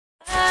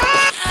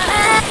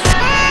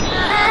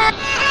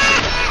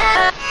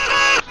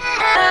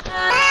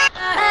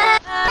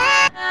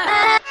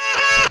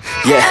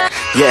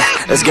Yeah,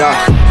 let's go.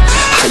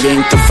 I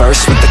ain't the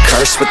first with the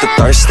curse, with the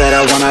thirst that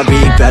I wanna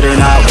be better,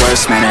 not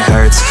worse. Man, it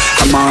hurts.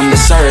 I'm on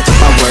this earth with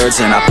my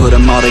words, and I put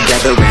them all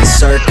together,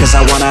 insert, cause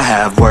I wanna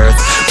have worth.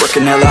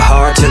 Working hella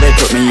hard till they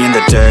put me in the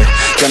dirt.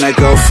 Gonna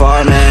go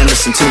far, man,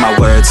 listen to my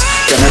words.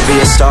 Gonna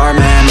be a star,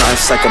 man,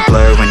 life's like a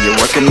blur. When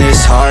you're working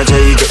this hard till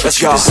you get what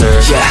you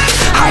deserve. Yeah,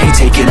 I ain't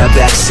taking a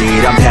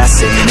backseat, I'm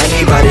passing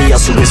anybody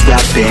else who is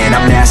rapping.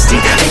 I'm nasty,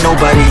 ain't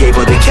nobody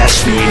able to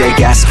catch me. They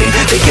gasping,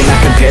 they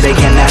cannot compare, they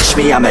can't match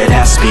me. I'm at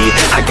half speed,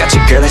 I got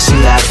your girl and she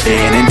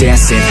laughing and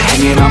dancing,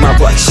 hanging on my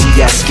butt, she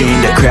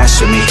asking to crash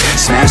with me,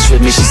 smash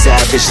with me, she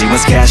savage, she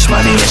wants cash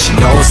money, and she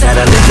knows that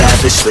I live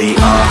lavishly.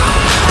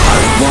 I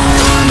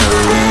wanna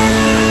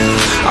live,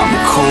 I'm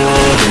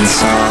cold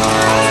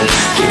inside,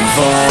 give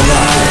all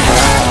I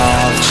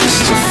have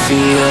just to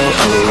feel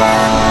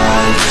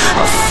alive.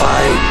 I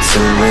fight to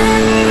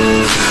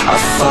live, I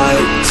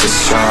fight to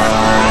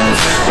strive,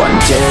 one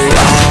day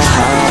I'll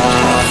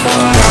have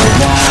what I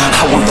want.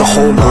 I want the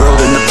whole world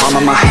in the palm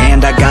of my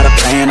hand, I got a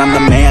plan, I'm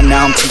the man,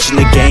 now I'm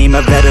teaching the game,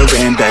 a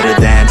veteran, better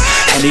than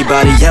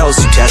anybody else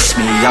who tests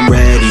me. I'm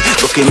ready,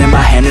 looking in my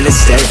hand and it's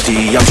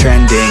steady, I'm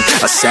trending,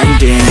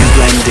 ascending and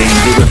blending,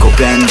 lyrical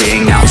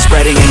bending, now I'm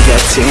spreading and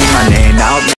getting my name out.